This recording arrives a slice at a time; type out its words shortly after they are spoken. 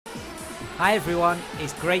Hi everyone,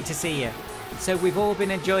 it's great to see you. So we've all been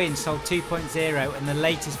enjoying Sol 2.0 and the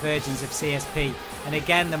latest versions of CSP, and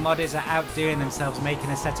again the modders are outdoing themselves making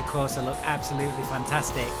Assetto Corsa look absolutely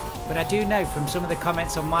fantastic. But I do know from some of the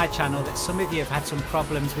comments on my channel that some of you have had some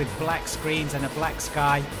problems with black screens and a black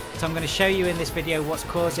sky, so I'm going to show you in this video what's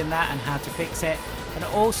causing that and how to fix it. And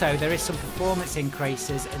also there is some performance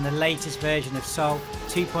increases in the latest version of Sol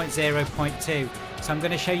 2.0.2. So I'm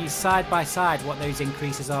going to show you side by side what those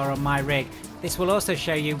increases are on my rig. This will also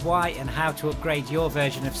show you why and how to upgrade your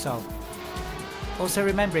version of Sol. Also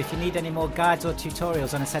remember, if you need any more guides or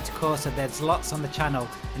tutorials on Assetto Corsa, there's lots on the channel,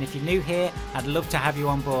 and if you're new here, I'd love to have you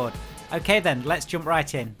on board. Okay then, let's jump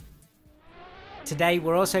right in. Today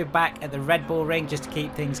we're also back at the Red Bull Ring just to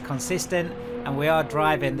keep things consistent, and we are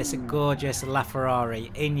driving this gorgeous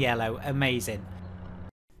LaFerrari in yellow. Amazing.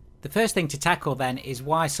 The first thing to tackle then is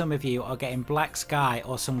why some of you are getting black sky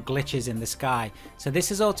or some glitches in the sky. So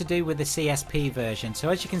this is all to do with the CSP version. So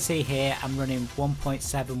as you can see here, I'm running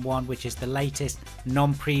 1.71, which is the latest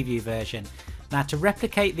non-preview version. Now to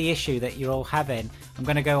replicate the issue that you're all having, I'm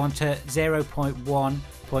going to go on to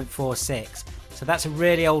 0.1.46. So that's a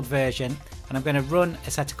really old version, and I'm going to run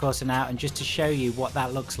Assetto Corsa now and just to show you what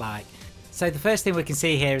that looks like. So the first thing we can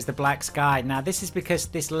see here is the black sky. Now this is because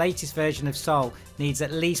this latest version of Sol needs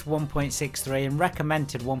at least 1.63 and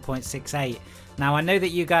recommended 1.68. Now I know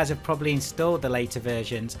that you guys have probably installed the later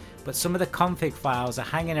versions, but some of the config files are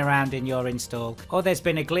hanging around in your install, or there's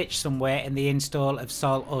been a glitch somewhere in the install of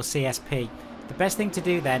Sol or CSP. The best thing to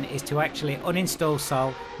do then is to actually uninstall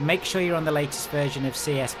Sol, make sure you're on the latest version of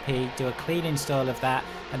CSP, do a clean install of that,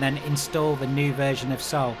 and then install the new version of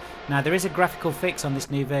Sol. Now there is a graphical fix on this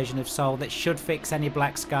new version of Sol that should fix any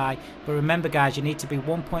black sky, but remember guys, you need to be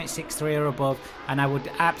 1.63 or above, and I would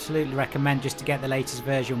absolutely recommend just to get the latest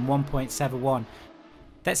version 1.71.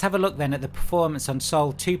 Let's have a look then at the performance on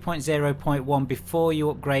Sol 2.0.1 before you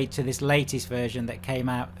upgrade to this latest version that came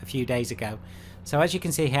out a few days ago. So as you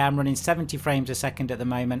can see here, I'm running 70 frames a second at the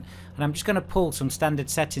moment, and I'm just going to pull some standard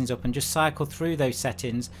settings up and just cycle through those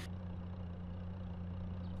settings.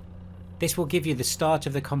 This will give you the start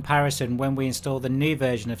of the comparison when we install the new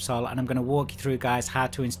version of Sol, and I'm going to walk you through guys how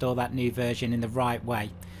to install that new version in the right way.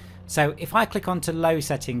 So if I click onto low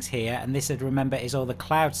settings here, and this remember is all the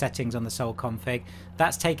cloud settings on the Sol config,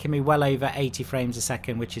 that's taking me well over 80 frames a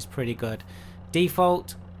second, which is pretty good.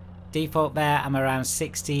 Default there, I'm around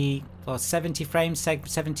 60 or 70 frames,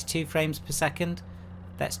 72 frames per second.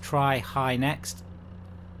 Let's try high next.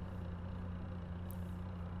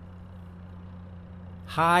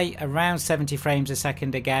 High around 70 frames a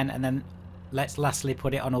second again, and then let's lastly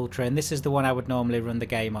put it on ultra, and this is the one I would normally run the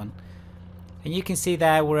game on. And you can see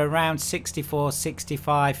there we're around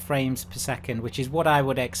 64-65 frames per second, which is what I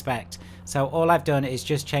would expect. So all I've done is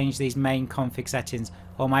just change these main config settings.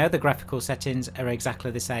 All my other graphical settings are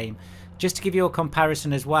exactly the same. Just to give you a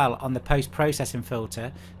comparison as well on the post-processing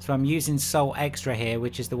filter, so I'm using Sol Extra here,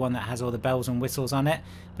 which is the one that has all the bells and whistles on it.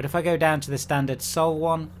 But if I go down to the standard Sol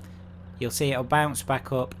one, you'll see it'll bounce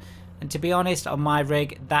back up. And to be honest, on my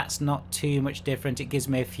rig, that's not too much different. It gives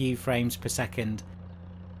me a few frames per second.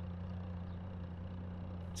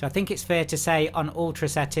 So I think it's fair to say on ultra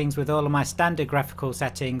settings with all of my standard graphical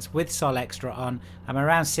settings with Sol Extra on, I'm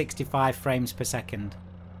around 65 frames per second.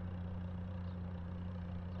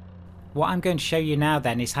 What I'm going to show you now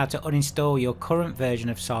then is how to uninstall your current version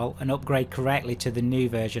of Sol and upgrade correctly to the new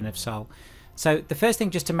version of Sol. So the first thing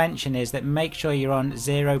just to mention is that make sure you're on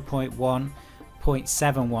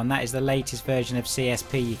 0.1.71. that is the latest version of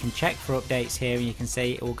CSP. You can check for updates here and you can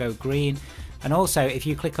see it will go green. And also if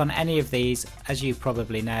you click on any of these, as you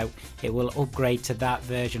probably know, it will upgrade to that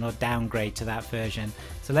version or downgrade to that version.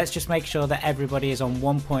 So let's just make sure that everybody is on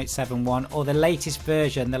 1.71 or the latest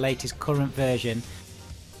version, the latest current version.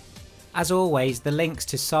 As always, the links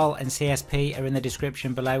to Sol and CSP are in the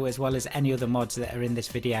description below, as well as any other mods that are in this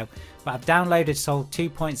video. But I've downloaded Sol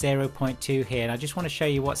 2.0.2 here, and I just want to show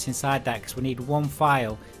you what's inside that because we need one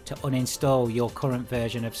file to uninstall your current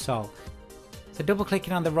version of Sol. So double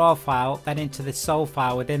clicking on the raw file, then into the Sol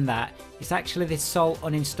file within that, it's actually this Sol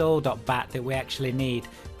uninstall.bat that we actually need.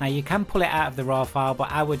 Now you can pull it out of the raw file,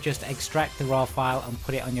 but I would just extract the raw file and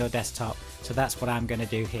put it on your desktop. So that's what I'm going to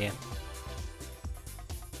do here.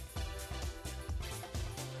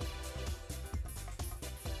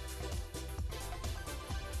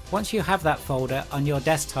 Once you have that folder on your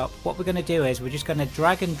desktop, what we're going to do is we're just going to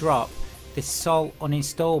drag and drop this Sol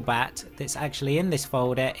uninstall bat that's actually in this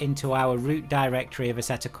folder into our root directory of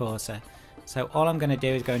Assetto Corsa. So all I'm going to do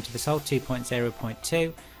is go into the Sol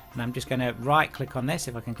 2.0.2, and I'm just going to right click on this,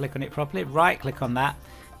 if I can click on it properly, right click on that,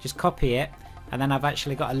 just copy it, and then I've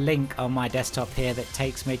actually got a link on my desktop here that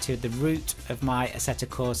takes me to the root of my Assetto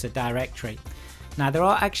Corsa directory. Now there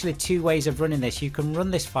are actually two ways of running this. You can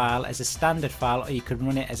run this file as a standard file, or you can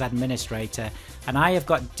run it as administrator, and I have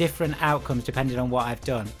got different outcomes depending on what I've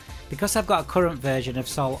done. Because I've got a current version of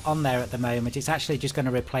Sol on there at the moment, it's actually just going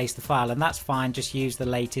to replace the file, and that's fine, just use the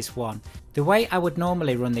latest one. The way I would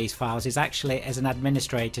normally run these files is actually as an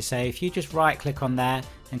administrator, so if you just right click on there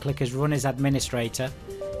and click as run as administrator,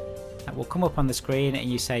 that will come up on the screen and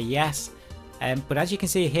you say yes. But as you can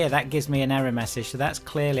see here, that gives me an error message, so that's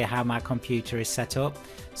clearly how my computer is set up.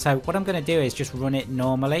 So what I'm going to do is just run it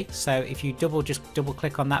normally. So if you just double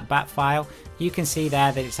click on that bat file, you can see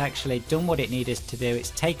there that it's actually done what it needed to do.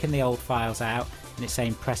 It's taken the old files out and it's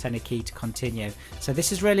saying press any key to continue. So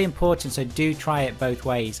this is really important, so do try it both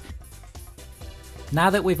ways.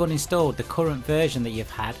 Now that we've uninstalled the current version that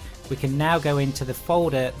you've had, we can now go into the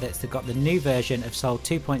folder that's got the new version of Sol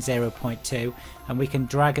 2.0.2, and we can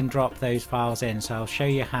drag and drop those files in. So I'll show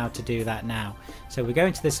you how to do that now. So we go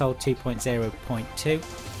into the Sol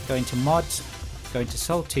 2.0.2, go into mods, go into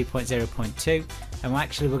Sol 2.0.2, and we're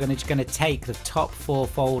just going to take the top 4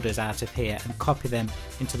 folders out of here and copy them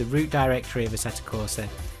into the root directory of Assetto Corsa.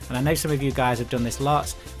 And I know some of you guys have done this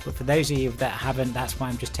lots, but for those of you that haven't, that's why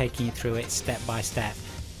I'm just taking you through it step by step.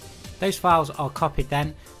 Those files are copied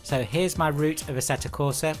then, so here's my root of Assetto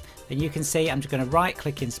Corsa, and you can see I'm just going to right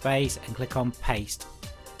click in space and click on paste.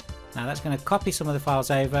 Now that's going to copy some of the files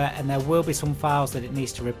over, and there will be some files that it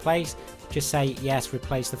needs to replace. Just say yes,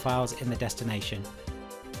 replace the files in the destination.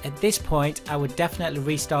 At this point I would definitely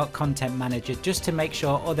restart Content Manager just to make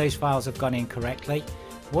sure all those files have gone in correctly.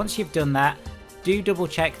 Once you've done that, do double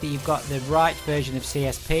check that you've got the right version of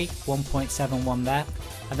CSP 1.71 there,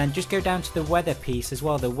 and then just go down to the weather piece as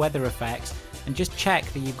well, the weather effects, and just check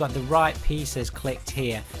that you've got the right pieces clicked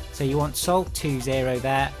here. So you want Sol 2.0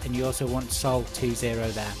 there, and you also want Sol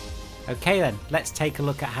 2.0 there. Okay then, let's take a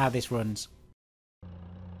look at how this runs.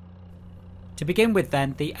 To begin with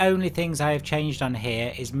then, the only things I have changed on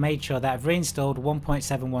here is made sure that I've reinstalled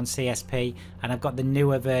 1.71 CSP and I've got the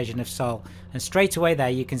newer version of Sol, and straight away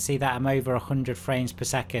there you can see that I'm over 100 frames per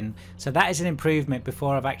second, so that is an improvement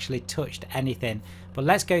before I've actually touched anything. But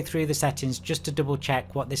let's go through the settings just to double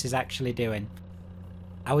check what this is actually doing.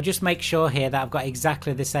 I will just make sure here that I've got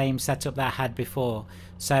exactly the same setup that I had before.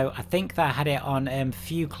 So I think that I had it on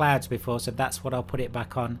few clouds before, so that's what I'll put it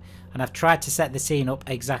back on, and I've tried to set the scene up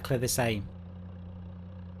exactly the same.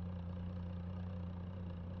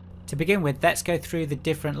 To begin with, let's go through the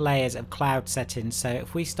different layers of cloud settings. So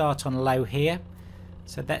if we start on low here,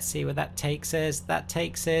 so let's see where that takes us. That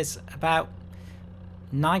takes us about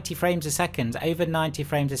 90 frames a second, over 90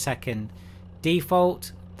 frames a second.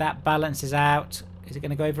 Default, that balances out. Is it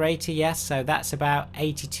going to go over 80? Yes, so that's about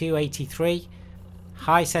 82, 83.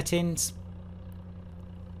 High settings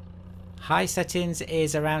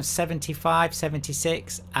is around 75,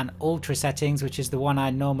 76, and ultra settings, which is the one I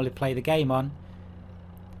normally play the game on,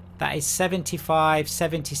 that is 75,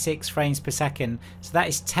 76 frames per second. So that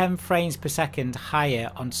is 10 frames per second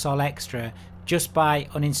higher on Sol Extra just by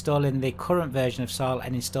uninstalling the current version of Sol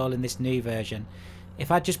and installing this new version.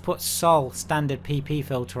 If I just put Sol standard PP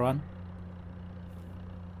filter on,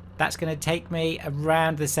 that's going to take me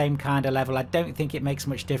around the same kind of level. I don't think it makes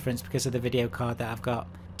much difference because of the video card that I've got.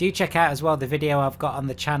 Do check out as well the video I've got on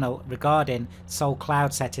the channel regarding Sol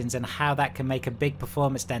cloud settings and how that can make a big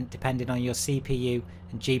performance dent depending on your CPU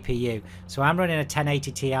and GPU. So I'm running a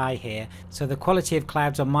 1080 Ti here, so the quality of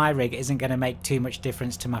clouds on my rig isn't going to make too much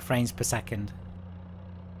difference to my frames per second.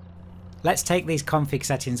 Let's take these config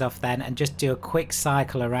settings off then and just do a quick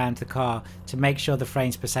cycle around the car to make sure the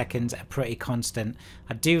frames per second are pretty constant.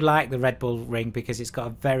 I do like the Red Bull ring because it's got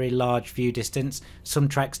a very large view distance. Some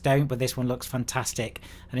tracks don't, but this one looks fantastic.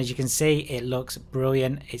 And as you can see, it looks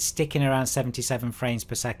brilliant. It's sticking around 77 frames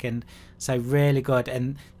per second. So really good.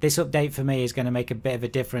 And this update for me is going to make a bit of a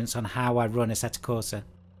difference on how I run Assetto Corsa.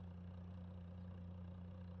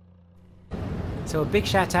 So a big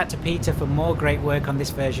shout out to Peter for more great work on this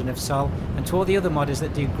version of Sol, and to all the other modders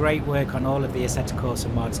that do great work on all of the Assetto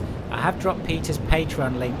Corsa mods. I have dropped Peter's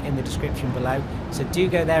Patreon link in the description below, so do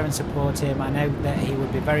go there and support him. I know that he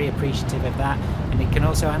would be very appreciative of that, and he can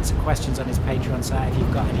also answer questions on his Patreon site if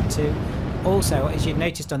you've got any too. Also, as you've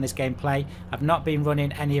noticed on this gameplay, I've not been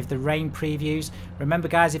running any of the rain previews. Remember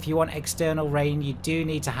guys, if you want external rain, you do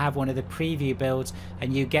need to have one of the preview builds,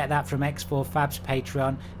 and you get that from X4 Fab's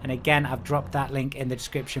Patreon, and again I've dropped that link in the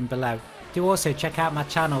description below. Do also check out my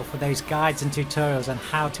channel for those guides and tutorials on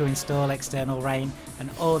how to install external rain and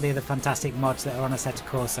all the other fantastic mods that are on Assetto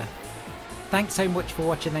Corsa. Thanks so much for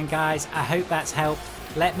watching then guys, I hope that's helped.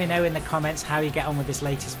 Let me know in the comments how you get on with this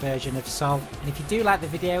latest version of Sol. And if you do like the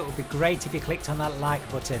video, it would be great if you clicked on that like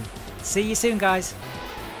button. See you soon guys.